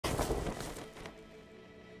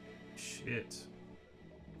shit.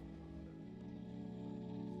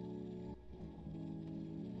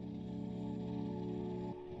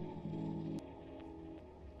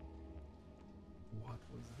 What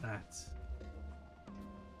was that?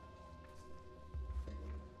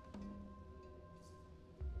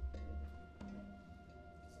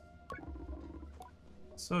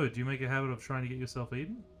 So, do you make a habit of trying to get yourself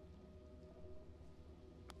eaten?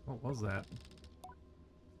 What was that?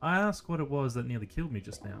 I asked what it was that nearly killed me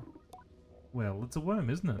just now. Well, it's a worm,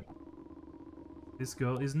 isn't it? This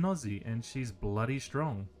girl is nosy, and she's bloody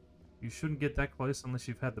strong. You shouldn't get that close unless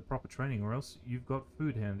you've had the proper training, or else you've got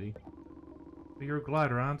food handy. But you're a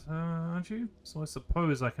glider, aren't you? So I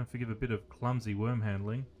suppose I can forgive a bit of clumsy worm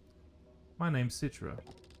handling. My name's Citra.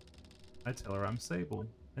 I tell her I'm Sable,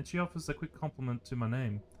 and she offers a quick compliment to my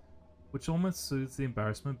name, which almost soothes the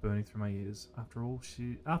embarrassment burning through my ears.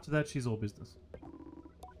 After that, she's all business.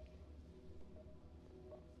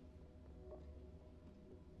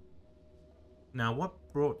 Now, what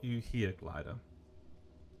brought you here, Glider?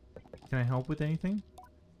 Can I help with anything?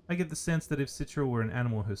 I get the sense that if Citra were an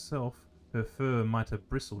animal herself, her fur might have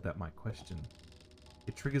bristled at my question.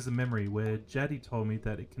 It triggers a memory where Jaddy told me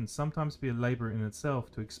that it can sometimes be a labour in itself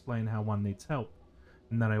to explain how one needs help,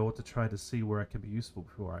 and that I ought to try to see where I can be useful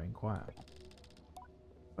before I inquire.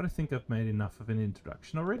 But I think I've made enough of an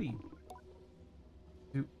introduction already.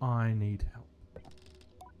 Do I need help?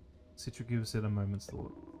 Citra gives it a moment's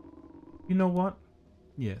thought. You know what?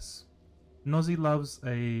 Yes. Nozzy loves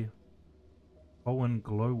a Owen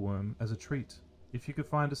glowworm as a treat. If you could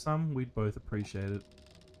find her some, we'd both appreciate it.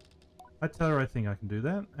 I tell her I think I can do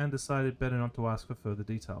that, and decided better not to ask for further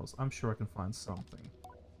details. I'm sure I can find something.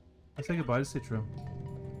 I say goodbye to Citra.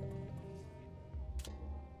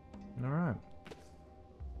 Alright.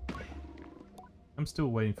 I'm still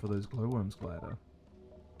waiting for those glowworms, Glider.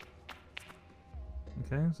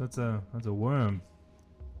 Okay, so that's a worm.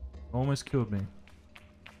 Almost killed me.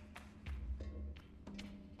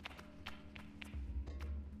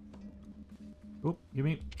 Oh, give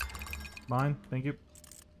me. Mine, thank you.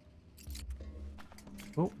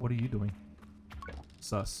 Oh, what are you doing?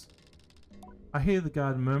 Sus. I hear the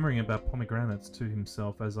guard murmuring about pomegranates to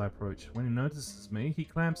himself as I approach. When he notices me, he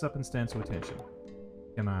clamps up and stands to attention.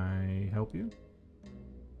 Can I help you?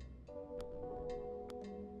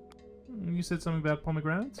 You said something about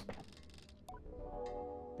pomegranates?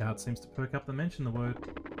 Guard seems to perk up the mention the word.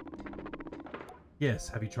 Yes,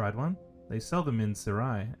 have you tried one? They sell them in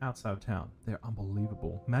Serai, outside of town. They're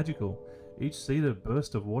unbelievable, magical, each seed a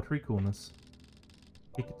burst of watery coolness.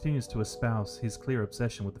 He continues to espouse his clear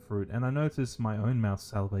obsession with the fruit, and I notice my own mouth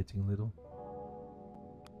salivating a little.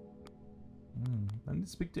 I need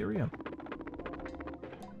to speak to Iria.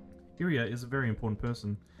 Iria is a very important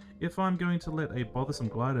person. If I'm going to let a bothersome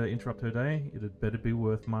glider interrupt her day, it had better be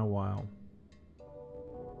worth my while.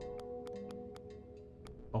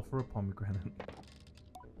 Offer a pomegranate.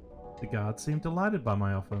 The guard seemed delighted by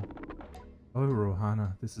my offer. Oh,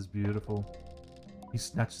 Rohana, this is beautiful. He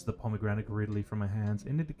snatches the pomegranate greedily from my hands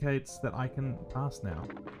and indicates that I can pass now.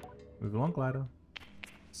 Move along, glider.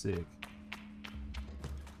 Sick.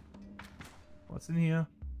 What's in here?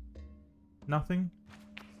 Nothing?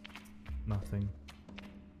 Nothing.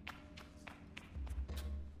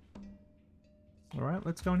 Alright,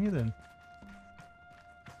 let's go in here then.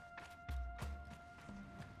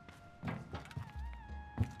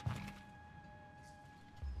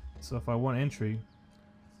 So if I want entry,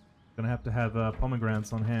 I'm gonna have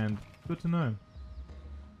pomegranates on hand. Good to know.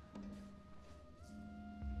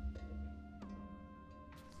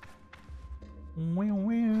 Wow,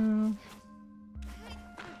 wow.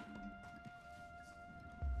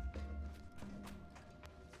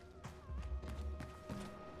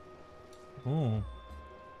 Oh.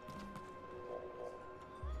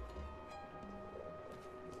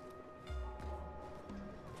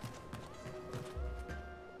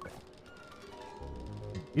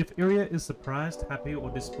 If Iria is surprised, happy, or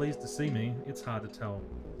displeased to see me, it's hard to tell.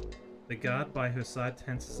 The guard by her side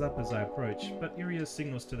tenses up as I approach, but Iria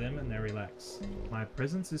signals to them and they relax. My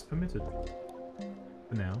presence is permitted.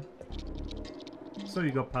 For now. So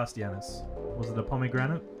you got past Yanis. Was it a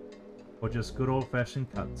pomegranate? Or just good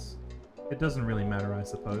old-fashioned cuts? It doesn't really matter, I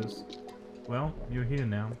suppose. Well, you're here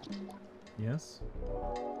now. Yes?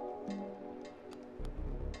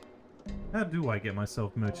 How do I get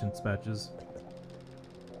myself merchant's badges?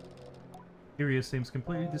 Iria seems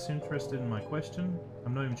completely disinterested in my question.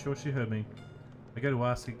 I'm not even sure she heard me. I go to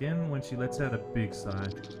ask again when she lets out a big sigh.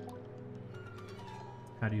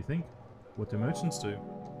 How do you think? What do merchants do?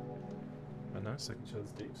 I know, suck each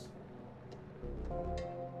other's dicks.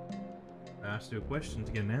 I asked you a question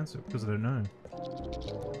to get an answer because I don't know.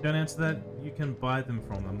 Don't answer that, you can buy them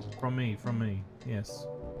from them. From me. Yes.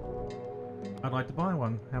 I'd like to buy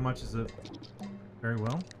one. How much is it? Very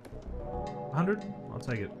well. 100? I'll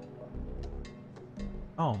take it.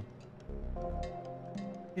 Oh.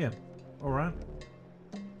 Yeah. Alright.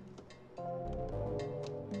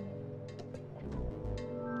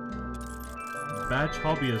 Badge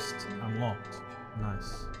hobbyist unlocked.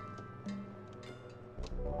 Nice.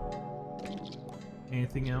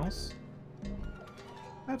 Anything else?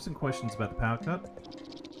 I have some questions about the power cut.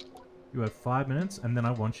 You have 5 minutes and then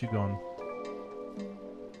I want you gone.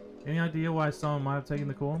 Any idea why someone might have taken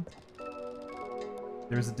the call?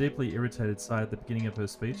 There is a deeply irritated side at the beginning of her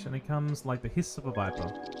speech, and it comes like the hiss of a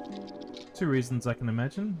viper. 2 reasons I can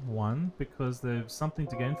imagine. 1, because there's something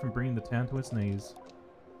to gain from bringing the town to its knees.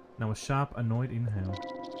 Now a sharp, annoyed inhale.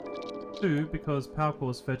 2, because power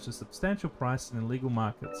cores fetch a substantial price in illegal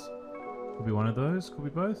markets. Could be one of those, could be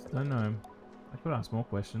both, don't know. I could ask more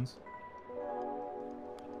questions.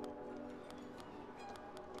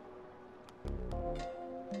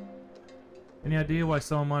 Any idea why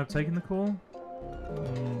someone might have taken the call?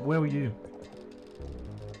 Where were you?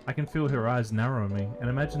 I can feel her eyes narrow on me, and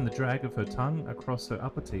imagine the drag of her tongue across her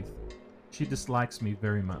upper teeth. She dislikes me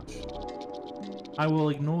very much. I will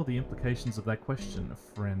ignore the implications of that question,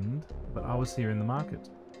 friend, but I was here in the market.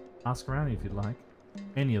 Ask around if you'd like.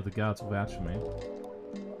 Any of the guards will vouch for me.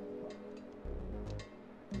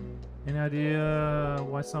 Any idea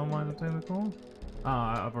why someone might have taken the call?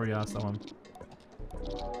 Ah, I've already asked that one.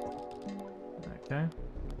 Okay.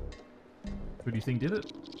 Who do you think did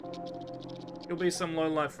it? It'll be some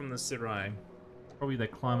lowlife from the Sirai. Probably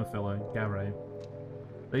that climber fellow, Garay.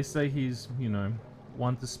 They say he's, you know,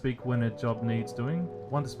 one to speak when a job needs doing.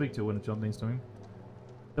 One to speak to when a job needs doing.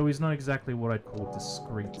 Though he's not exactly what I'd call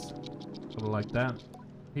discreet. Sort of like that.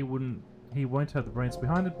 He won't have the brains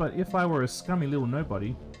behind it, but if I were a scummy little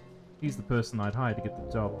nobody, he's the person I'd hire to get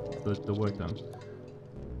the job, the work done.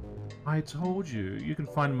 I told you, you can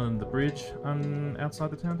find him on the bridge outside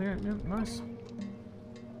the town there. Yeah, nice.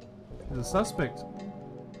 He's a suspect.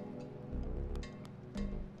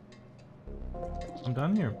 I'm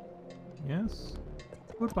done here. Yes.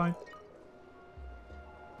 Goodbye.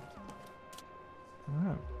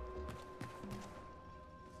 Alright.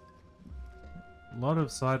 A lot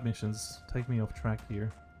of side missions take me off track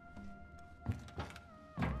here.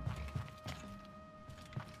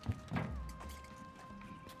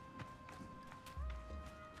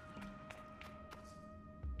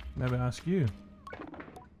 Maybe ask you.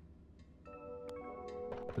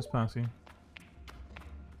 Just passing.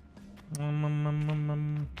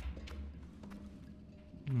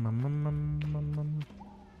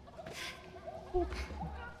 Boop.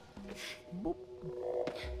 Boop.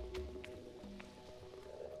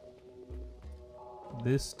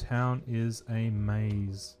 This town is a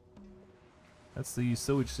maze. That's the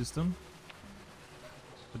sewage system.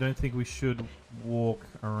 I don't think we should walk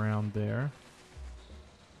around there.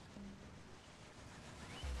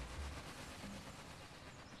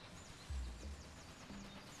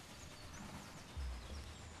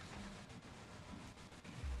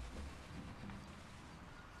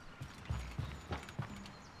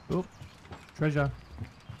 Oop, treasure.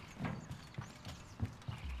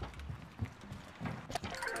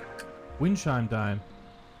 Windchime died.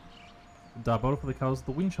 Diabolical for the colors of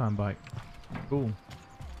the windchime bike. Cool.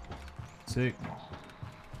 Sick.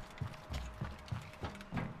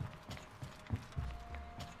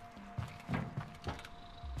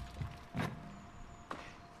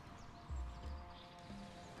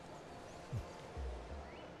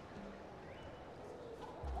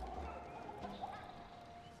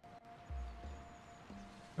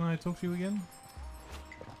 Can I talk to you again?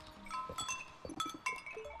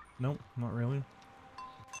 Nope, not really.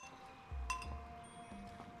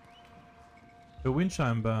 The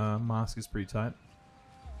windchime mask is pretty tight.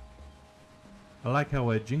 I like how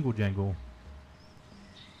a jingle jangle.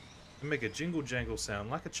 You make a jingle jangle sound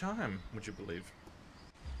like a chime, would you believe?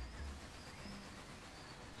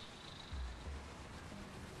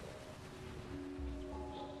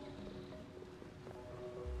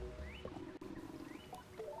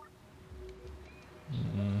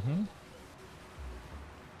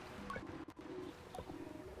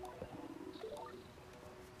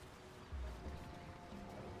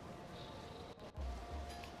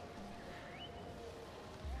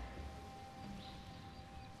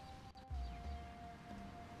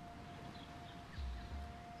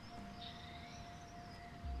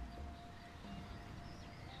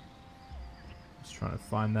 Just trying to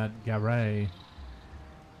find that Garay.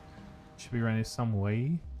 Should be around here some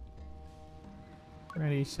way.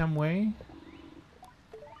 Around here some way.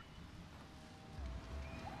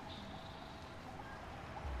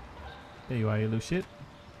 There you are, you little shit.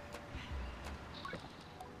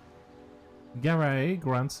 Garay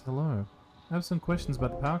grunts hello. I have some questions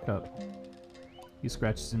about the power cut. He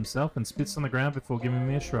scratches himself and spits on the ground before giving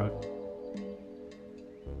me a shrug.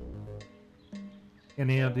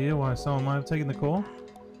 Any idea why someone might have taken the call?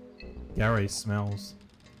 Garay smells.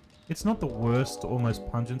 It's not the worst, almost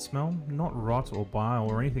pungent smell, not rot or bile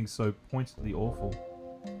or anything so pointedly awful.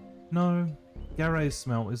 No, Garay's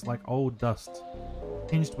smell is like old dust,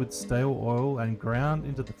 tinged with stale oil and ground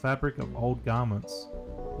into the fabric of old garments,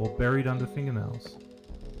 or buried under fingernails.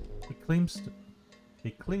 He clings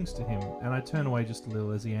to him, and I turn away just a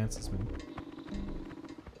little as he answers me.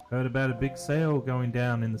 Heard about a big sale going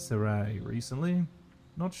down in the Serai recently.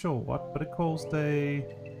 Not sure what, but it caused a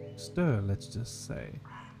stir, let's just say.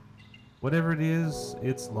 Whatever it is,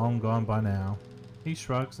 it's long gone by now. He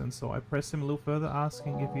shrugs, and so I press him a little further,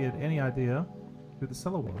 asking if he had any idea who the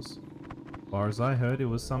seller was. As far as I heard, it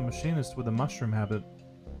was some machinist with a mushroom habit.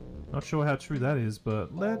 Not sure how true that is,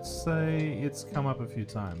 but let's say it's come up a few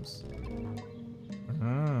times.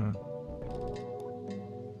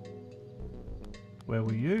 Where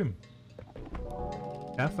were you?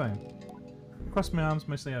 Cafe. Crossed my arms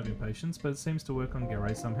mostly out of impatience, but it seems to work on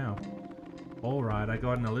Garay somehow. Alright, I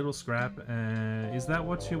got in a little scrap, is that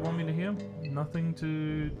what you want me to hear? Nothing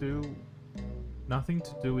to do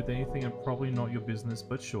with anything and probably not your business,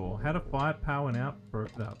 but sure. Had a fight, powering out,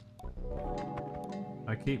 broke it up.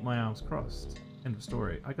 I keep my arms crossed. End of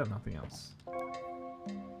story. I got nothing else.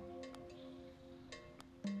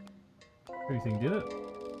 Who do you think did it?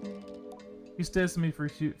 He stares at me for a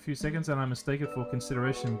few seconds and I mistake it for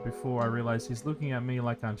consideration before I realize he's looking at me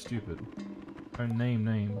like I'm stupid. Don't name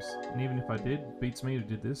names. And even if I did, beats me who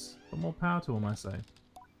did this. But more power to him, I say.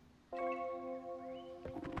 You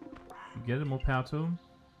get it? More power to him?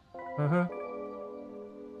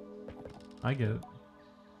 I get it.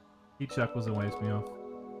 He chuckles and waves me off.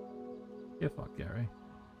 Yeah, fuck Gary.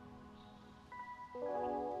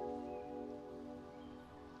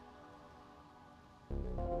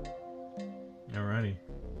 Alrighty.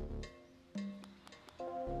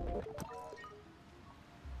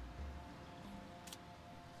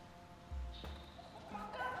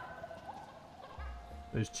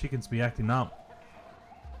 Those chickens be acting up.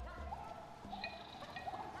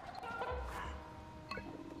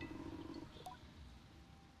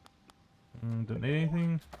 Don't need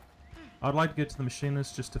anything. I'd like to get to the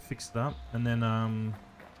machinist just to fix it up, and then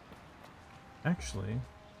actually,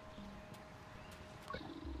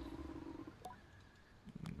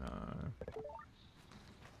 no.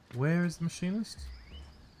 Where is the machinist?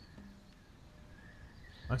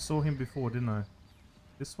 I saw him before, didn't I?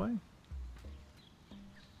 This way?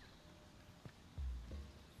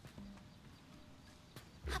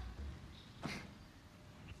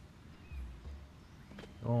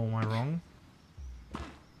 Oh, am I wrong?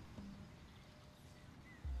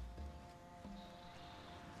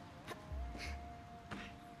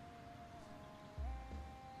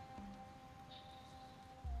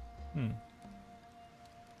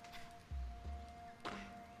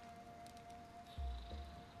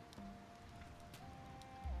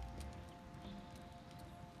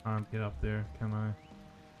 Can't get up there, can I?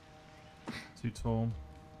 Too tall.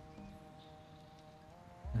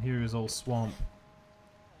 And here is all swamp.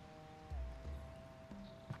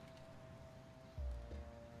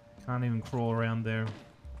 Can't even crawl around there.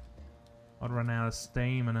 I'd run out of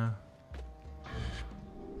stamina.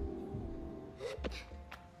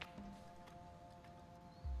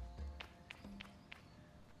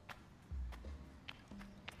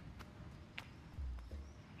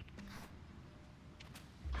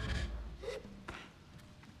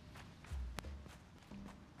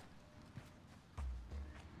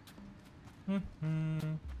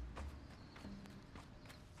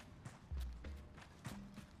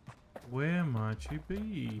 Where might you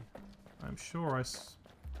be? I'm sure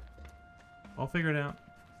I'll figure it out.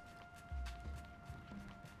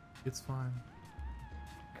 It's fine.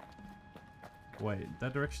 Wait,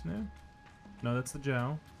 that direction there? No, that's the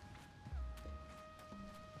jowl.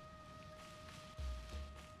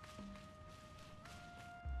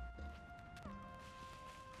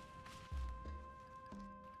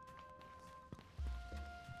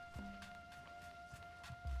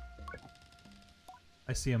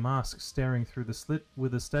 I see a mask staring through the slit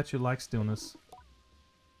with a statue-like stillness.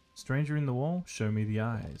 Stranger in the wall, show me the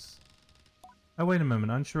eyes. Oh, wait a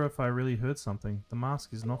moment, unsure if I really heard something. The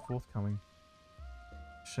mask is not forthcoming.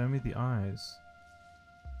 Show me the eyes.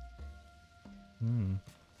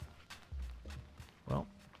 Well,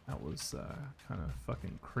 that was kind of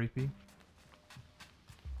fucking creepy.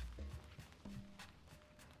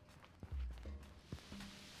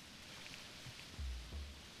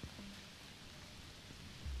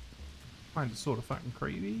 Kinda sorta fucking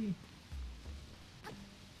creepy.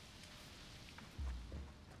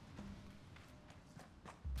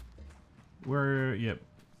 Yep,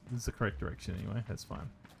 this is the correct direction anyway, that's fine.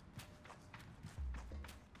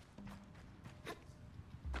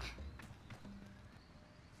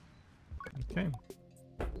 Okay.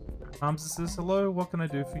 Hamza says, hello, what can I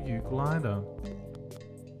do for you, Glider?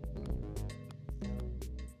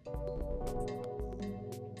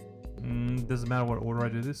 Doesn't matter what order I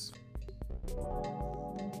do this.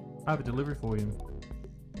 I have a delivery for you.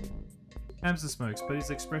 Hamza smokes, but his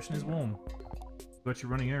expression is warm. Got you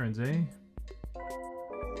running errands, eh?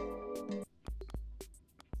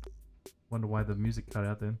 Wonder why the music cut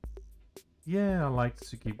out then. Yeah, I like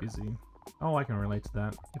to keep busy. Oh, I can relate to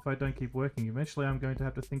that. If I don't keep working, eventually I'm going to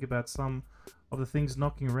have to think about some of the things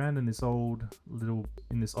knocking around in this odd little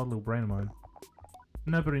brain of mine.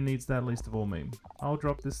 Nobody needs that, least of all me. I'll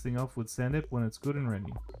drop this thing off with Sandep when it's good and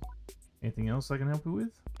ready. Anything else I can help you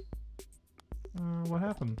with? What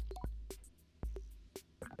happened?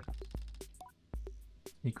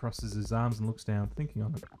 He crosses his arms and looks down, thinking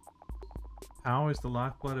on it. Power is the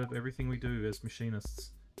lifeblood of everything we do as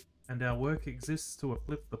machinists, and our work exists to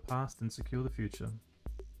uplift the past and secure the future.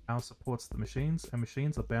 Power supports the machines, and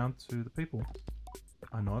machines are bound to the people.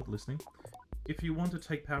 I nod, listening. If you want to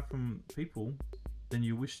take power from people, then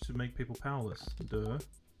you wish to make people powerless. Duh.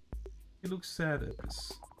 He looks sad at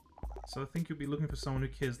this. So I think you'll be looking for someone who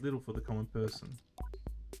cares little for the common person.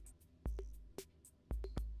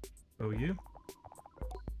 Oh, you?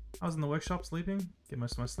 I was in the workshop sleeping. Get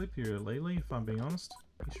most of my sleep here lately, if I'm being honest.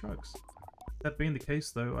 He shrugs. That being the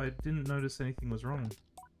case, though, I didn't notice anything was wrong.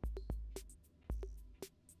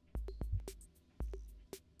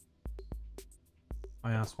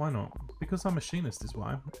 I asked why not. Because I'm a machinist is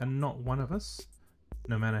why, and not one of us,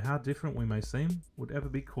 no matter how different we may seem, would ever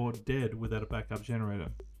be caught dead without a backup generator.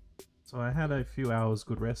 So I had a few hours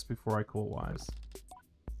good rest before I caught wise.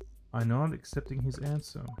 I nod, accepting his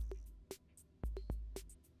answer.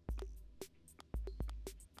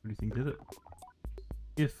 Who do you think did it?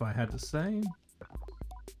 If I had to say,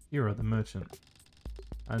 Ira the merchant.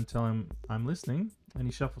 I tell him I'm listening, and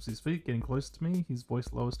he shuffles his feet, getting closer to me, his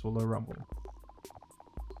voice lowers to a low rumble.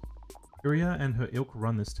 Iria and her ilk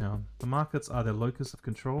run this town. The markets are their locus of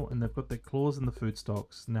control, and they've got their claws in the food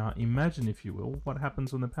stocks. Now imagine, if you will, what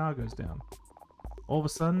happens when the power goes down. All of a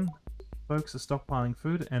sudden, folks are stockpiling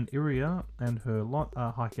food, and Iria and her lot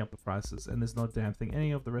are hiking up the prices, and there's not a damn thing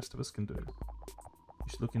any of the rest of us can do. You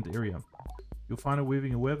should look into Iria. You'll find her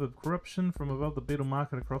weaving a web of corruption from above the beetle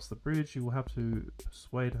market across the bridge. You will have to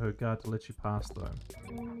persuade her guard to let you pass, though.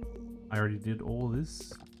 I already did all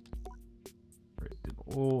this. Did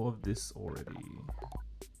all of this already.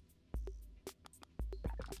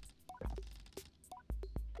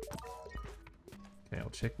 Okay, I'll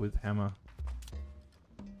check with Hammer.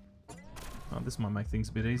 Oh, this might make things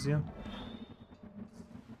a bit easier.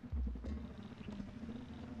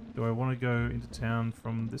 Do I want to go into town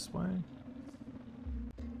from this way?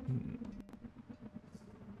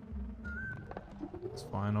 It's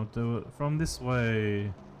fine, I'll do it from this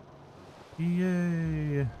way.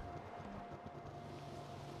 Yay!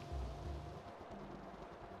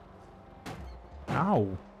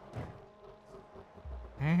 Ow!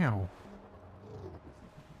 Ow!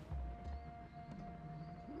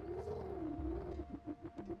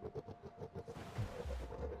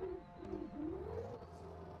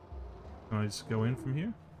 Can I just go in from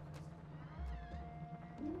here?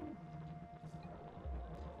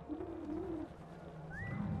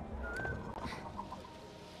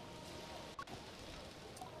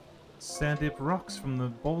 Sandip rocks from the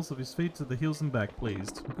balls of his feet to the heels and back,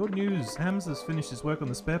 pleased. Good news! Hams has finished his work on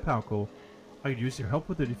the spare power core. I could use your help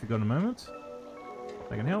with it if you've got a moment.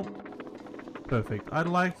 I can help. Perfect. I'd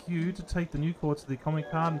like you to take the new core to the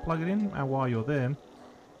comic card and plug it in, and while you're there,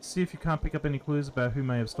 see if you can't pick up any clues about who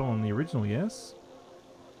may have stolen the original, yes?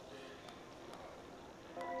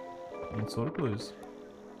 What sort of clues?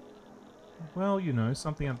 Well, you know,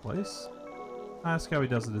 something out of place. Ask how he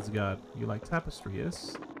does it as a guard. You like tapestry,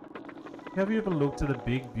 yes? Have you ever looked at a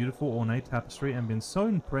big, beautiful, ornate tapestry and been so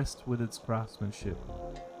impressed with its craftsmanship,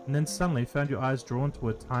 and then suddenly found your eyes drawn to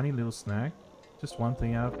a tiny little snag? Just one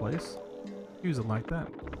thing out of place? Clues are like that.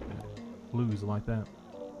 Clues are like that.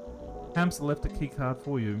 Hamster left a key card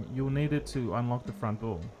for you. You'll need it to unlock the front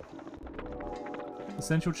door. The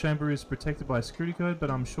central chamber is protected by a security code, but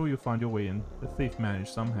I'm sure you'll find your way in. The thief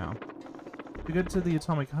managed somehow. To get to the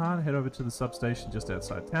atomic heart, head over to the substation just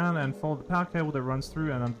outside town and follow the power cable that runs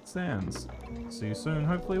through and understands. See you soon,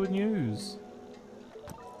 hopefully with news.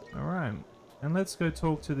 Alright, and let's go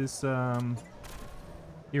talk to this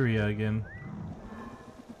Iria again.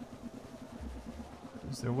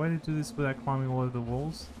 Is there a way to do this without climbing all over the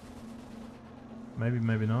walls? Maybe,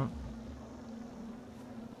 maybe not.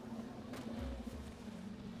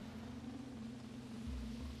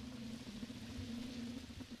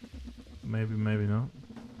 Maybe, maybe not.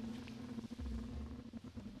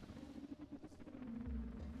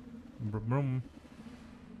 Brum, brum.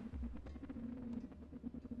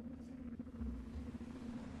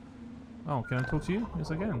 Oh, can I talk to you?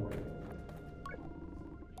 Yes, I can.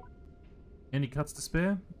 Any cuts to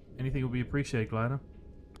spare? Anything will be appreciated, Glider.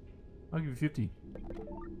 I'll give you 50.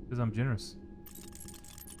 Because I'm generous.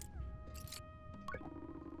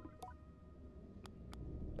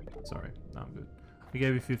 Sorry, no, I'm good. I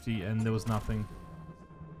gave you 50 and there was nothing.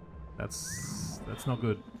 That's not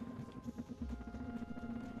good.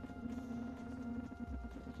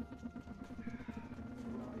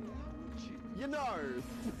 You know.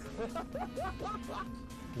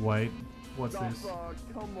 Wait, what's Stop, this?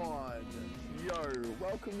 come on. Yo,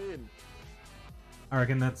 welcome in. I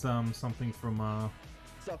reckon that's something from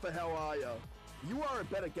Suffer, how are ya? You are a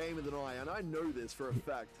better gamer than I, and I know this for a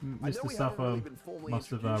fact. I know Mr. we Suffer haven't really been formally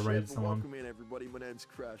must have introduced yet, raided but someone. welcome in, everybody. My name's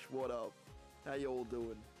Crash. What up? How you all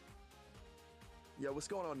doing? Yeah, what's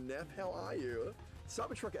going on, Neff? How are you?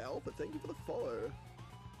 Cybertrucker Alpha, thank you for the follow.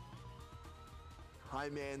 Hi,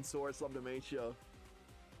 man. Source, love to meet you.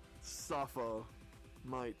 Suffer.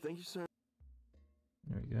 Mate, thank you so much.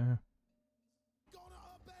 There we go.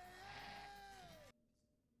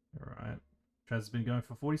 Alright. Traz has been going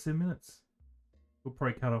for 47 minutes. We'll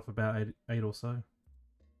probably cut off about eight or so.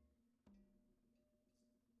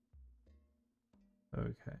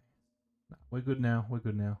 Okay. No, we're good now. We're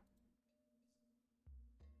good now.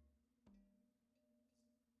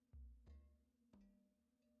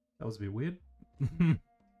 That was a bit weird.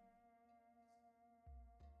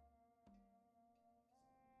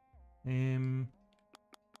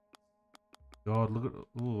 God, look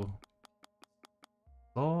at... Ooh.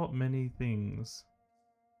 So many things.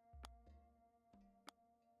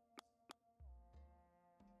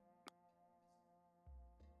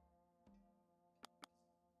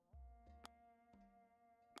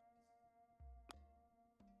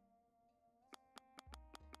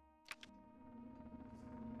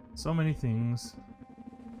 So many things.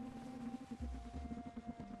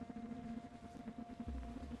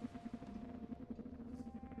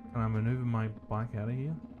 Can I maneuver my bike out of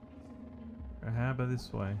here? Or how about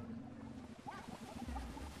this way?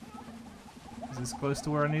 Is this close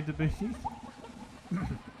to where I need to be?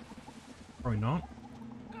 Probably not.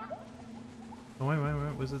 Oh wait, wait,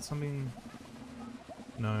 wait, was it something?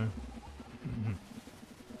 No.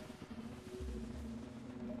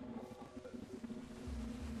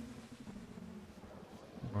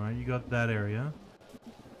 Right, you got that area.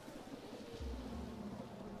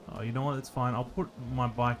 Oh, you know what? It's fine. I'll put my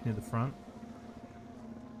bike near the front.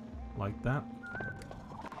 Like that.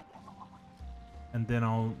 And then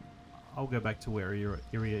I'll go back to where your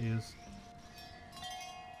area is.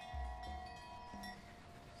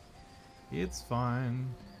 It's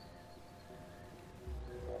fine.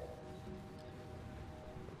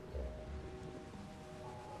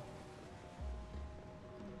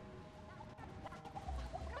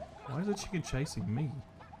 Why is the chicken chasing me?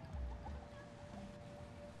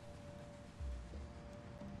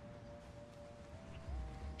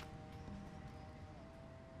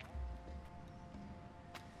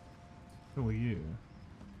 Who are you?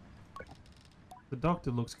 The doctor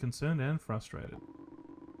looks concerned and frustrated.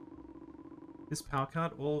 This power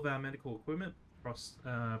card, all of our medical equipment,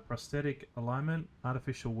 prosthetic alignment,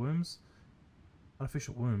 artificial wombs.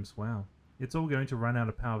 Artificial wombs, wow. It's all going to run out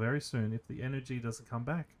of power very soon if the energy doesn't come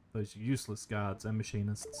back. Those useless guards and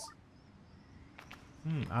machinists.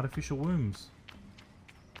 Artificial wombs.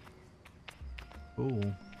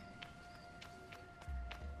 Cool.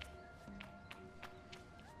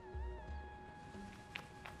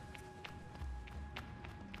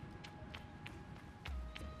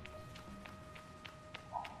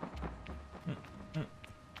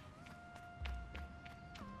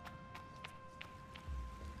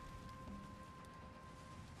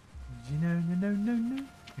 No.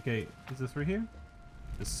 Okay, is there through here?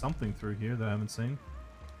 There's something through here that I haven't seen.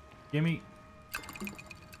 Gimme.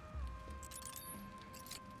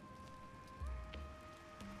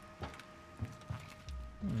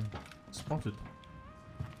 Spotted.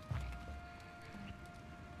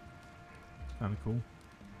 Kinda cool.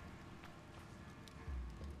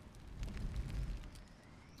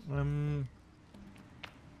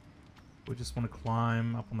 We just want to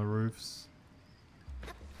climb up on the roofs.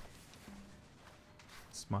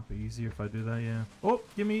 This might be easier if I do that, yeah. Oh,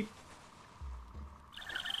 gimme!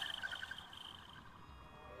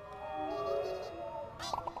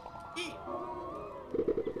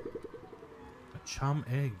 chum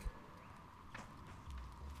egg.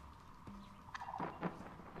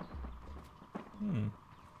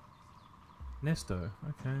 Nesto,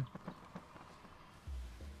 okay.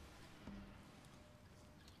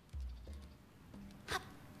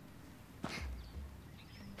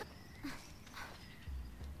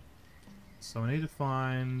 So I need to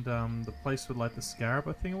find the place with like the scarab,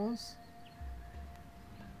 I think it was.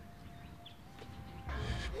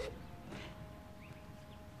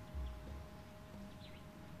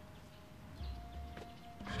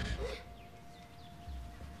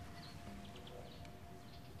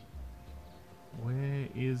 Where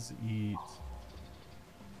is it?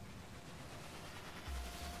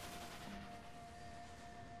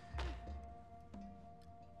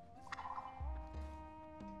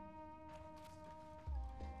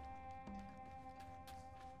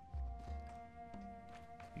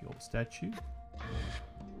 The old statue.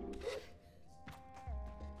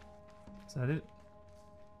 Is that it?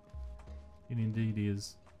 It indeed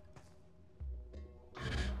is.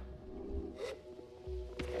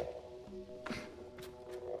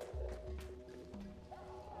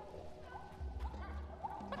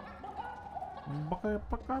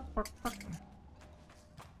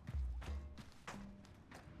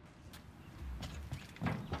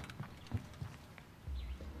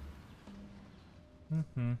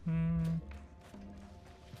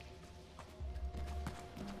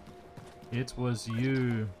 It was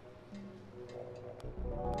you.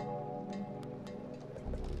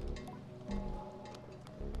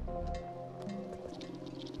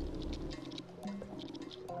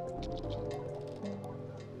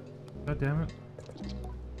 God damn it.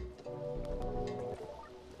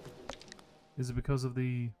 Is it because of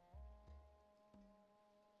the...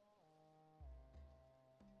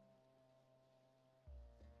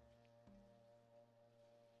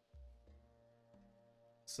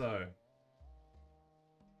 So...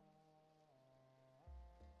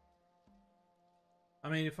 I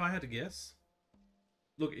mean, if I had to guess...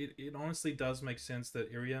 Look, it honestly does make sense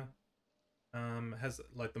that Iria has,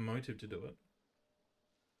 like, the motive to do it.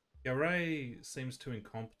 Garay seems too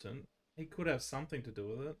incompetent. He could have something to do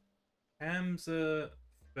with it. Hamza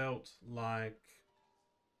felt like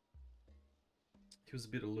he was a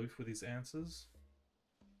bit aloof with his answers.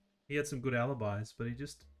 He had some good alibis, but he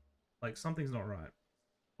just, like, something's not right.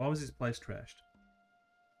 Why was his place trashed?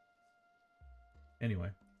 Anyway,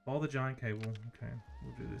 follow the giant cable. Okay,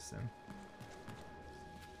 we'll do this then.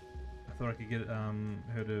 I thought I could get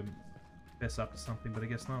her to fess up to something, but I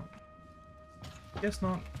guess not. Guess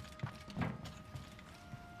not.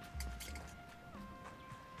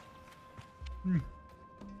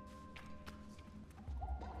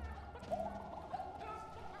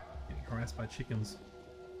 Getting harassed by chickens.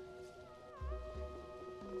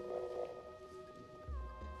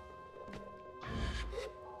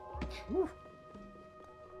 Woo.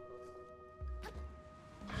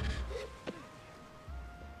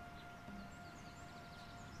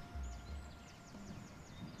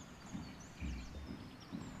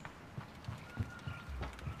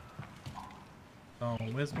 Oh,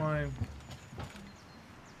 where's my...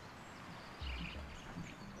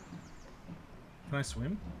 Can I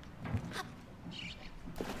swim?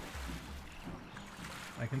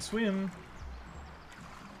 I can swim.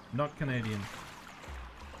 Not Canadian.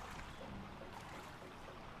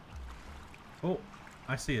 Oh,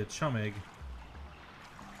 I see a chum egg.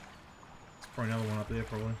 There's probably another one up there,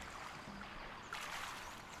 probably.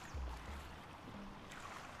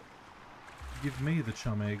 Give me the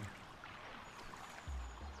chum egg.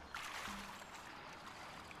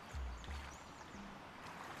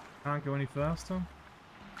 Can't go any faster.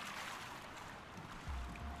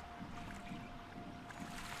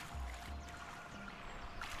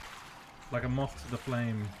 Like a moth to the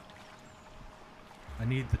flame. I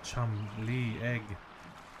need the chum lee egg.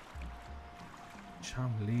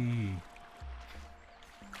 Chum lee.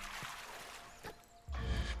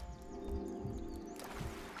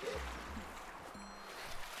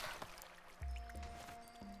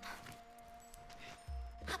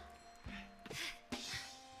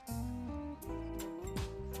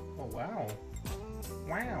 Oh wow.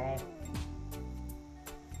 Wow.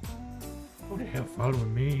 Who the hell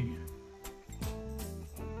following me?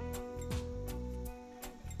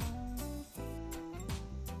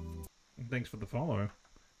 Thanks for the follow.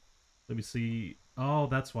 Let me see. Oh,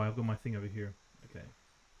 that's why I've got my thing over here. Okay.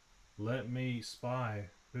 Let me spy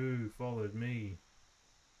who followed me.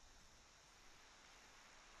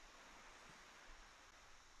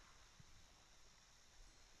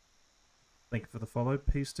 Thank you for the follow.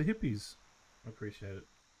 Peace to hippies. I appreciate it.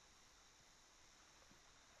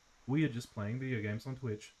 We are just playing video games on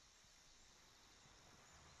Twitch.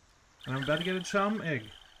 And I'm about to get a chum egg.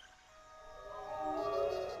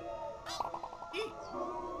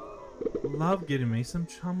 Love getting me some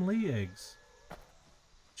chumley eggs.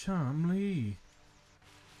 Chumley.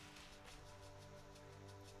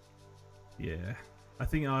 Yeah. I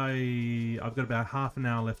think I've got about half an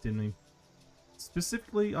hour left in me.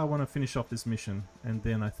 Specifically, I want to finish off this mission, and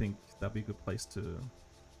then I think that'd be a good place to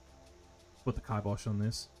put the kibosh on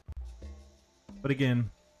this. But again,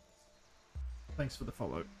 thanks for the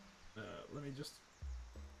follow. Let me just...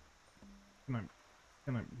 Can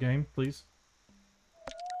I game, please?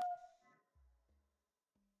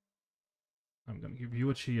 I'm gonna give you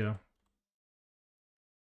a cheer.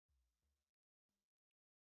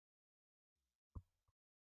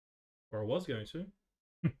 Or I was going to.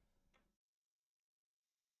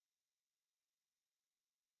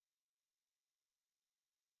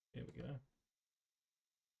 Here we go.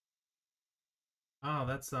 Ah,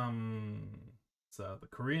 that's it's the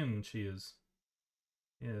Korean cheers.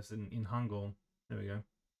 Yes, in Hangul. There we go.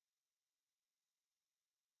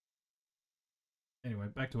 Anyway,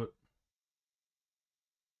 back to it.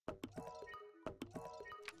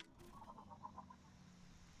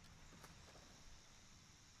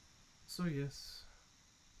 So yes.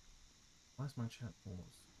 Why's my chat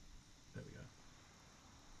paused? There we go.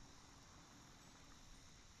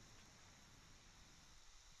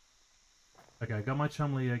 Okay, I got my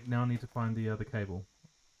chumley egg. Now I need to find the other cable.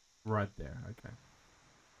 Right there. Okay.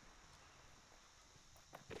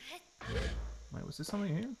 Wait, was there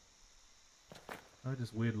something here? Oh,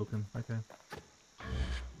 just weird looking. Okay.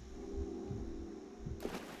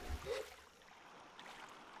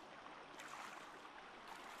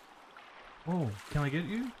 Oh, can I get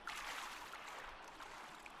you?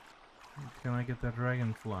 Can I get that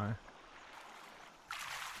dragonfly?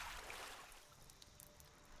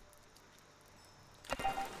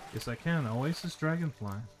 Yes, I can. Oasis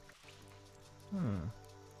dragonfly. Huh.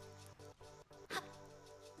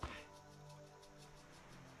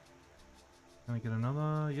 Can I get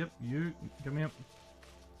another? Yep, you. Come here.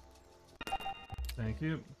 Thank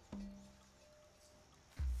you.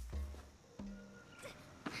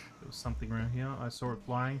 There was something around here. I saw it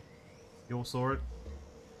flying. You all saw it?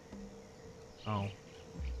 Oh.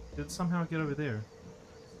 Did it somehow get over there?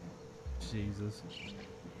 Jesus.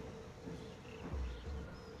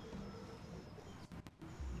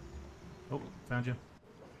 Oh, found you.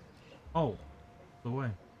 Oh, the way.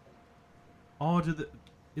 Oh,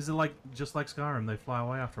 is it like just like Skyrim? They fly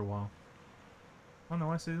away after a while. Oh no,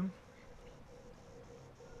 I see them.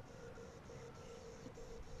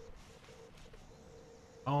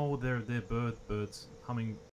 Oh, they're birds, humming